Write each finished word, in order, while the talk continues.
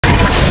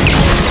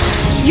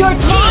Your team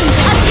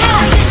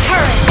attack the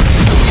turret!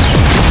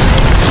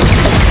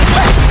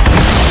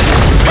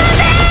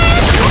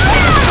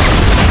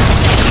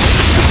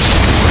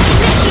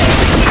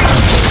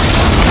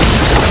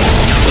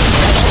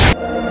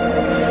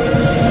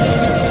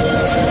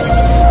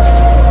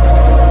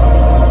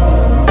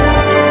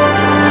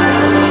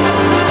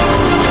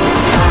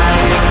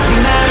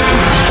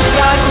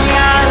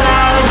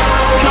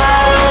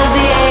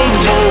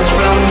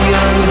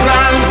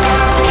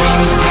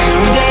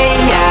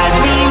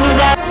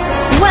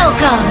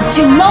 Welcome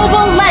to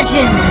Mobile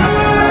Legends!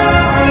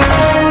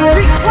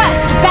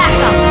 Request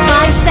backup!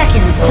 5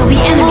 seconds till the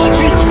enemy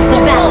reaches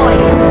the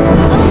battlefield.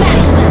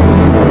 Smash them!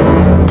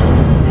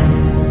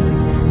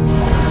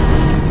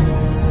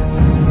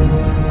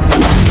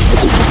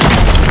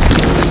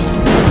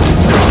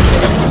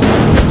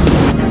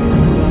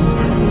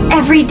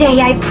 Every day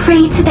I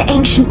pray to the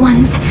Ancient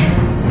Ones.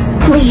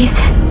 Please,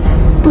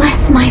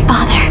 bless my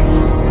father.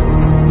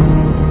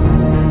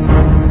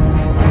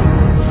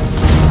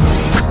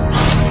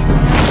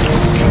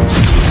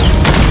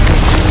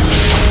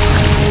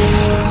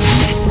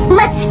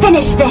 Let's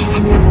finish this.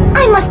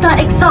 I must not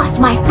exhaust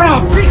my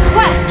friend.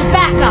 Request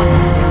backup!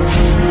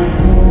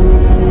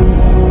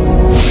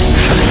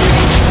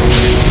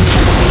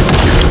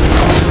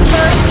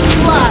 First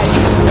blood.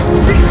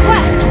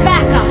 Request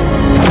backup.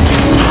 An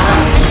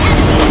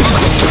enemy has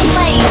been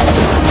slain.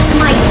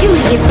 My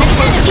duty is to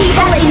put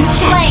evil in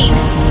check.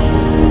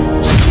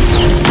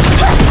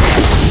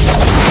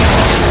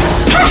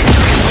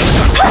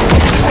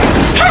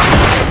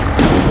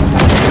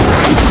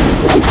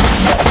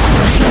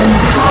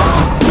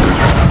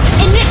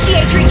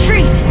 Initiate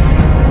retreat.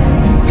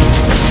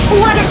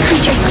 Water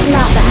creatures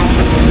smell bad.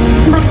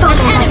 My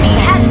father An enemy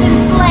has been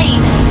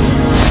slain.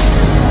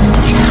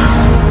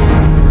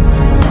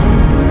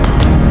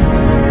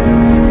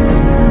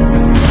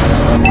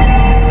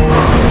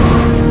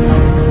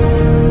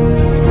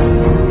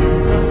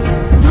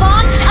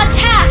 Launch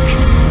attack.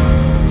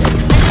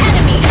 An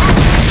enemy has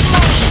been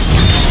slain.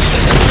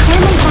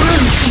 Family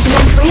bonds can be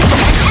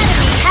unbreakable. An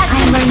enemy has I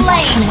been learned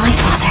that slain. from my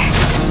father.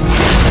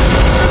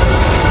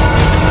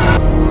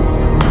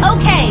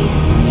 Okay.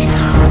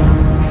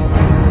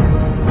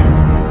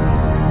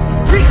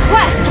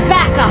 Request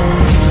backup.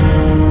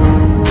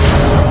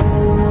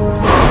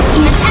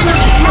 An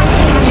enemy has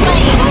been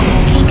slain.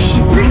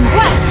 Ancient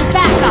Request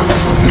backup.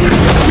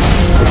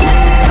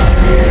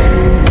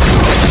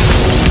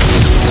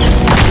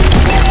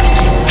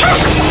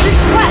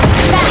 Request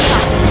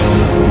backup.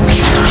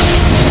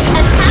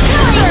 Attack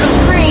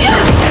spree.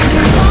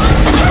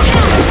 Launch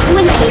attack.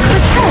 when peace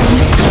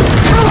returns,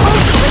 I'll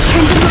also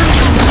return to my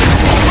home.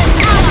 An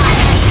ally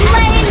has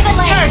slain the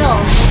turtle.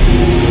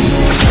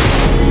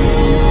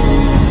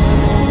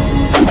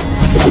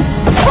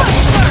 Push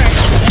first.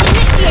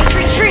 Initiate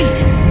retreat.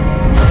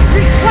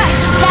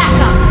 Request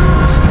backup.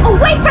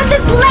 Away from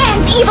this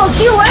land, evil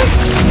viewers!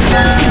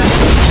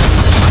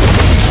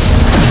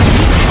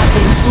 Have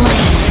been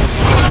slain.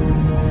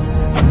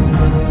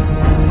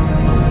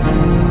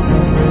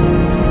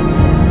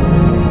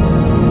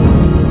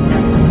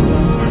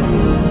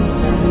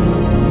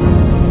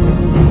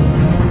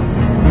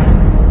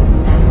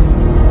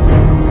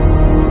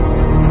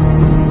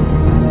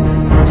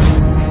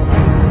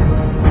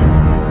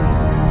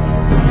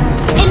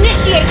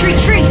 Initiate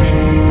retreat!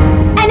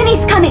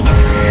 Enemies coming!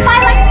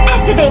 Phylax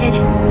activated!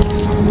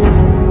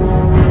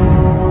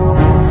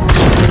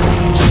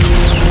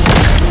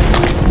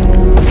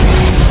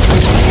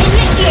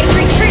 Initiate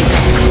retreat!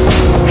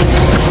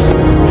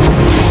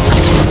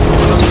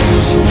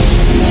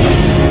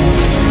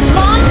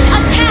 Launch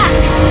attack!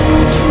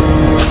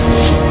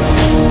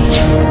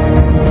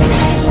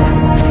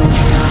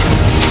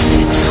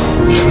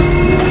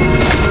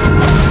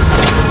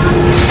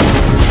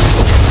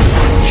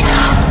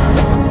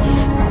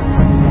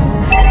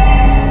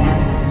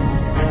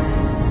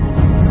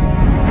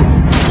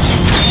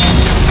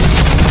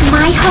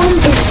 My home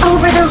is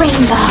over the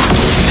rainbow.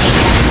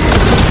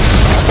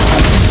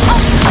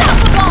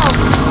 Unstoppable!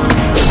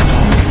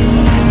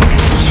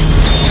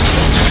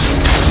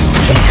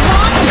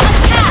 Launch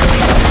attack!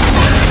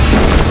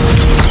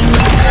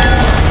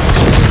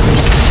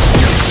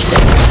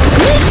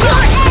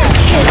 Monster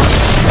kill!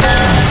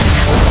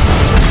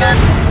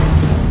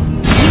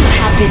 You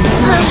have been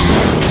slain.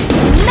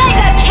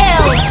 Mega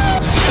kill!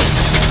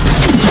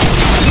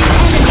 Your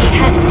enemy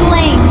has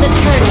slain the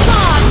turtle.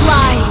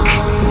 Godlike!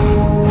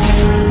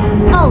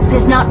 Ult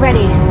is not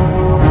ready.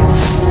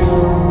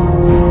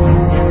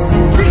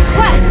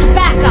 Request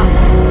backup.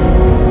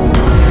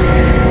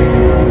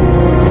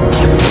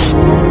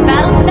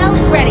 Battle spell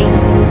is ready.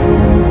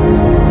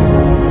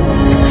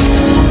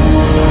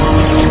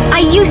 I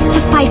used to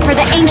fight for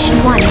the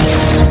Ancient Ones.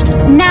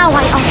 Now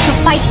I also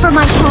fight for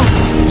my home.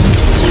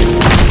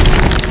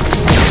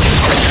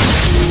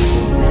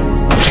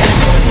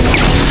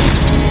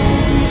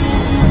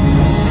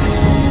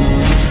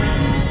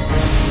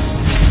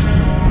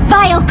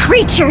 Vile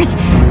creatures!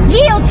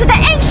 Yield to the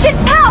ancient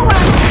power!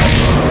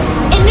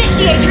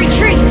 Initiate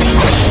retreat.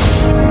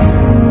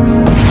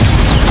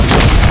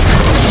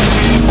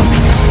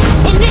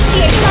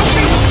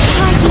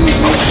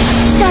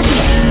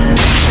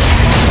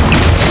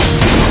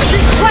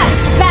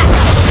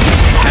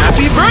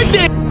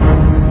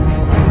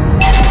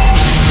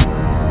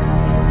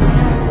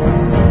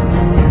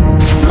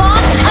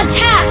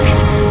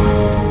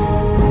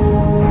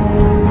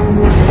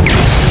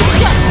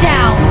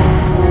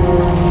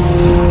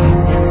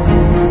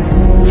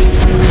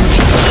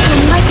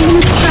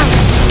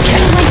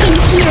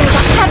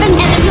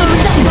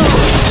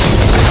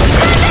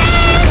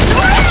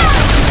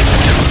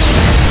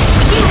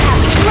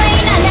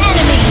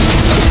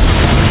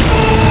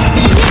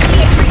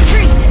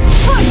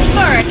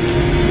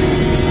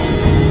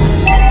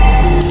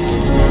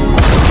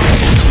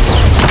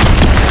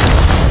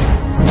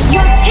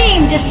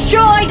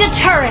 destroyed a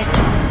turret!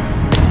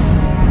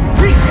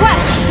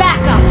 Request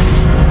backup!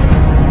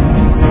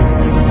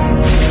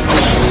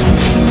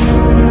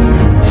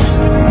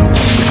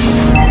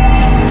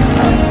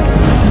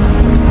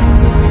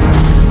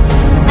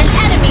 An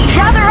enemy has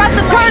Gather us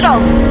a turtle!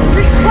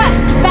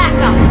 Request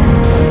backup!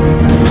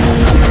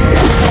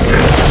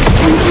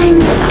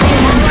 Sometimes I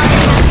wonder,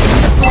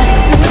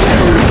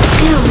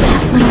 still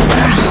that little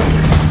girl.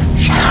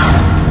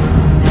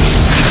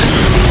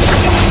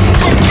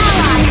 An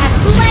ally has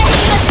slain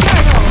the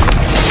turtle!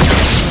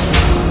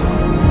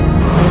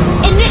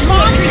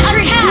 Initiate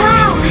retreat!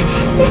 Wow,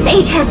 this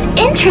age has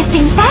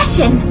interesting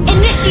fashion.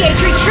 Initiate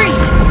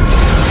retreat!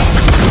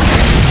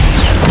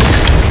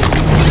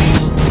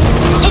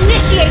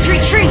 Initiate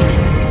retreat!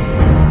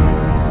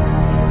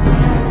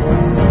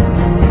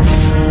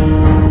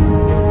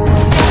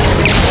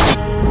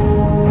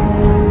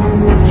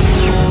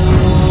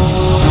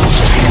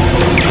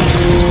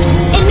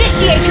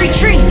 Initiate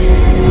retreat!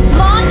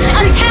 Launch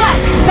attack!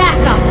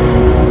 Backup!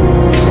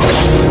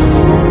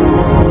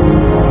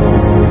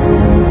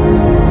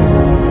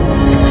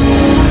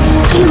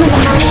 Human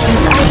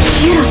emotions are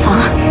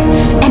beautiful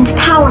and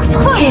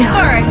powerful too.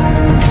 First!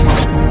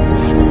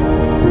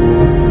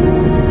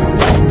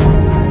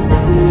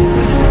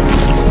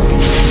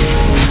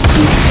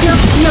 It still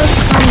feels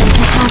funny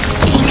to have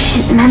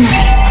ancient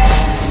memories.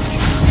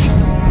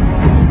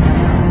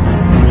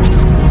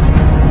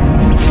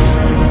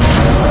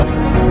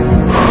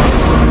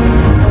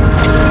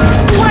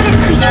 Water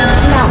creatures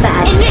smell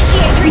bad.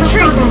 Initiate My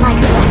retreat! father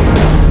likes them.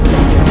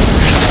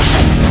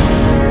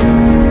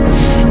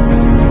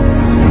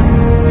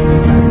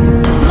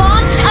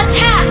 Launch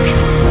attack!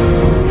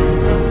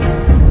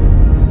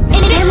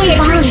 Family Initiate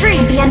bonds can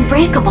retreat! be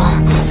unbreakable.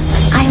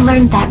 I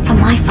learned that from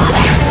my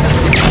father.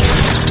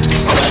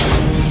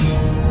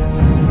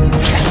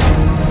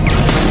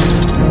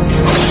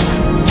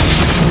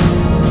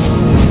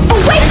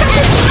 Away from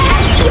this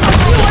last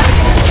evildoer!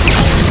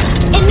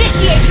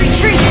 Initiate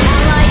retreat!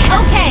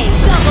 Okay,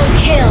 double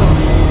kill!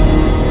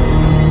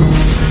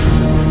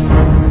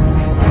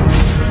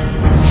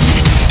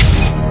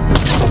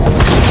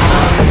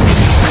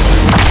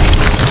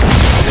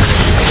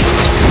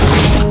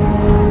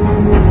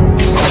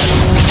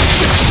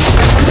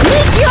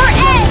 Meet your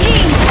end!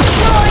 Team,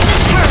 destroy the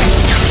turret!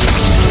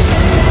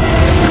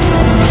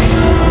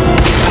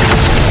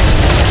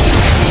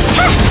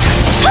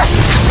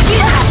 You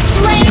have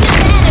slain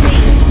an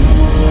enemy!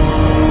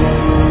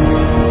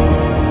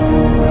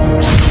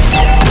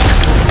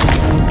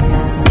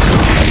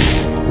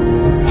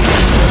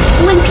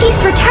 When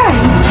peace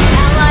returns,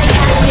 Ally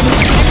has been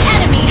An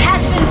enemy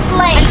has been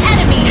slain! An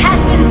enemy has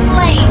been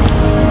slain!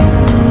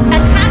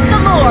 Attack the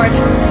Lord!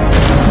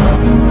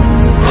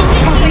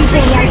 every Initiate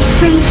day I retreat!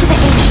 pray to the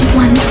Ancient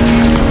Ones.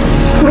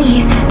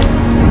 Please,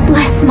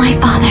 bless my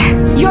father.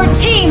 Your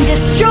team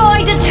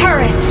destroyed a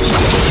turret!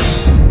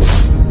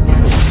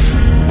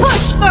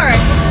 Push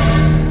first!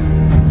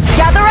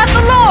 Gather us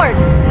the Lord!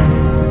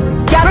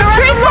 Gather us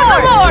the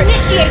Lord!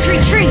 Initiate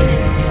retreat!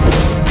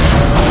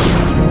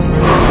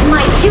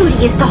 My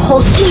duty is to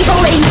hold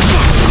evil in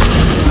check.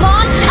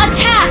 Launch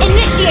attack!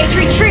 Initiate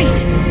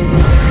retreat!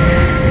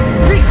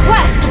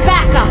 Request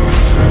backup!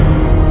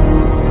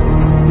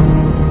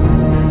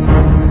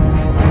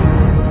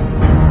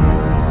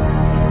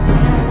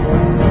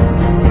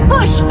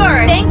 Push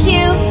first! Thank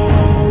you!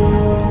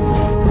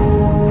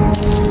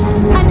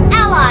 An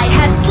ally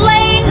has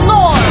slain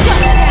Lord!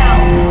 Shut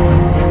down!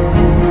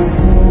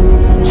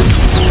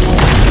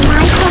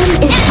 My home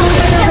is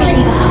over the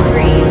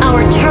rainbow.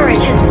 Our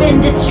turret has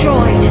been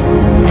destroyed.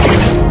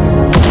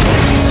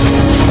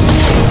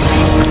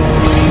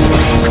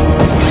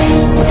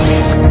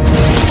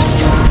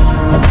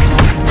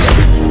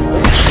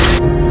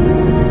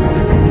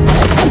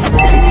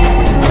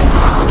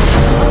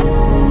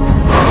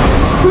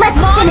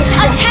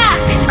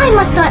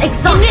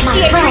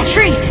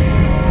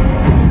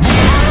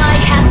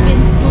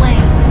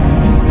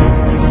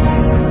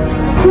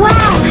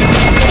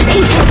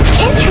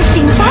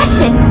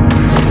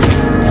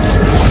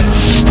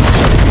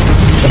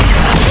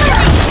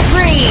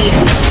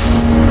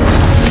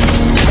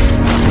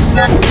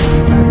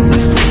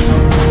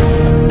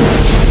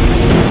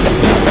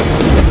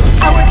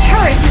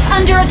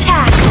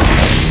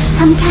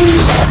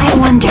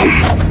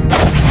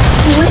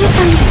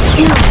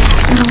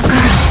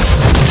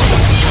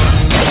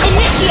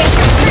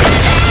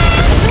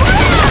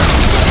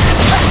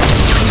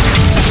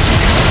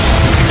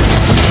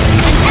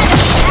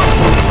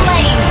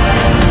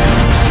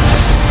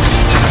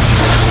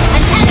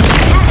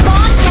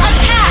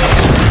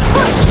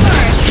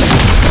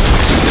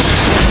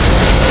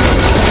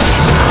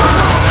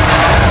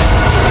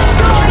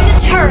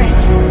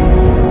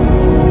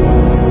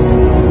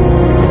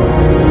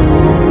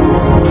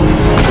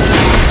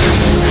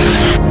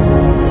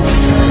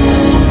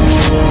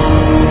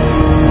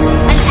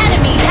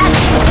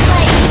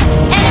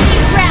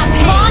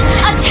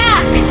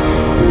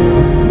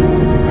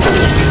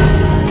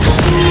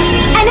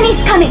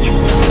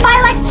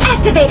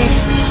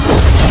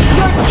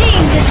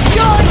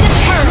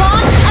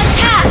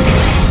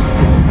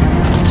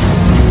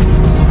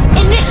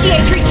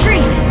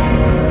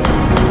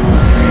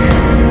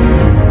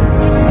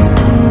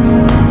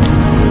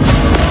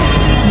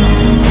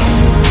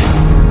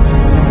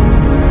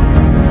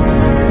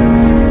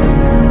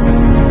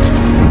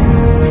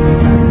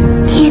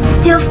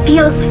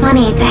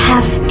 funny to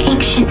have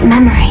ancient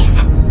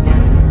memories.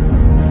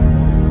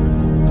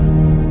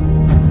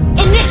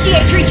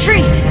 Initiate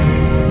retreat!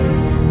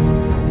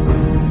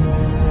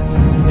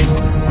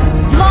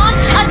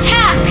 Launch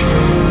attack!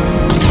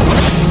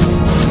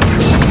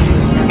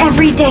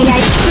 Every day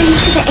I pray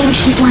to the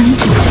ancient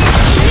ones.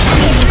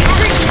 Initiate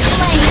retreat!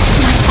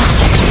 My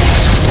father.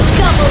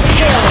 Double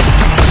kill!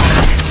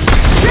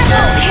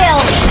 Triple kill!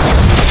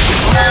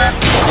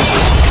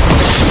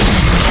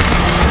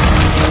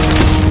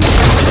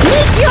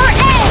 Meet your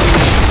end!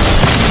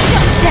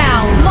 Shut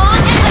down!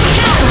 Launch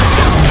attack!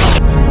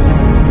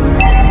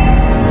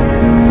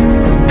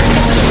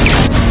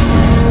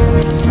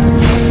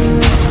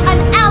 An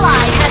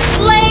ally has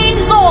slain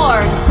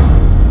Lord!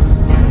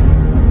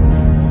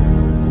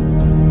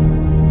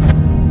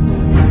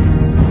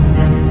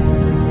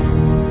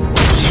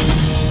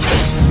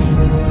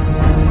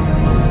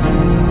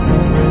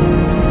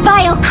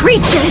 Vile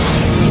creatures!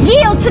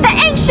 Yield to the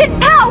ancient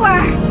power!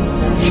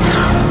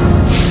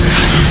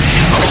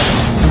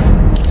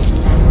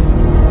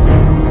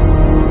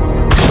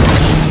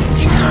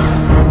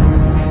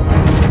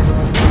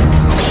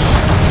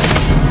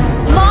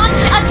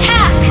 Launch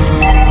attack!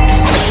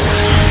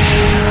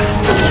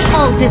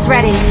 Ult is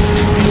ready.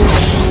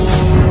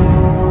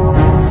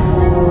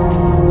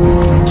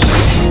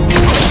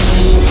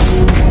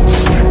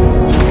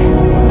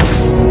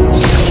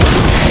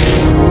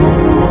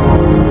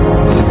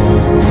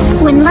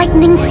 When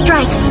lightning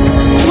strikes,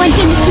 one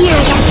can hear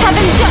the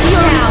heavens down.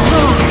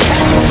 roar.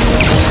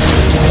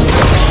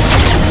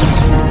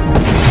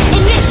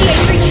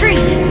 Initiate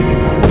retreat!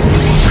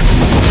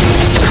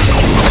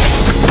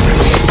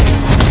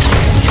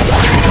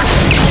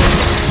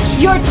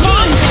 Your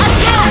team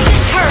attack the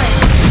turret!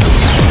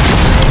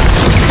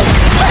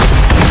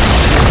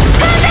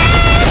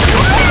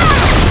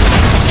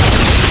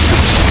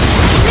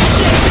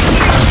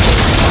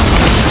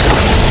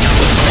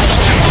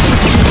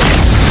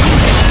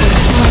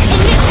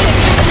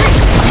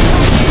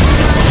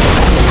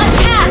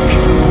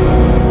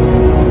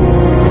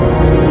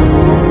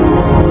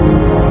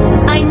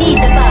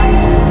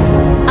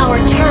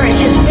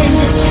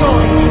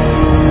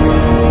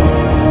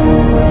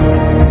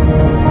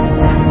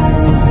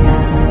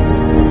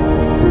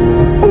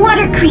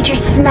 Creatures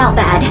smell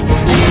bad.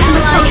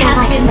 Ally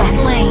has been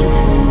slain.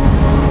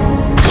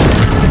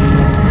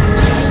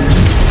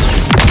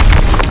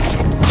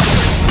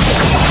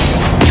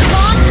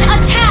 Launch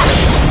attack!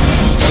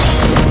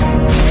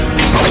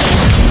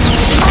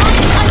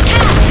 Launch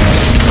attack!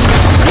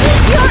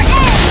 Meet your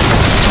end!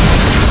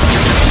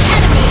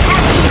 An enemy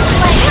has been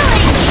slain.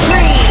 Killing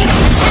spree!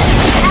 An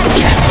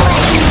enemy has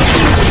been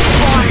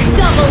slain.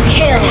 Double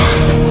kill!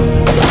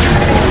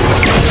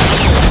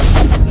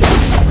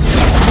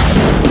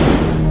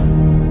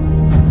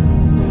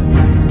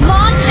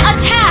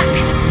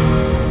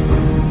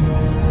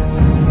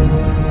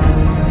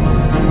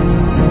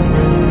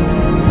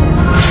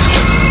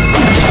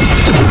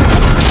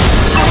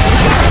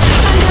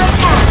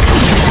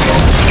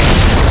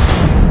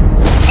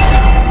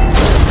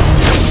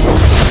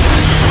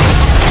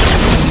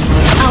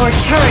 Our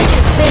turret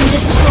has been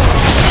destroyed.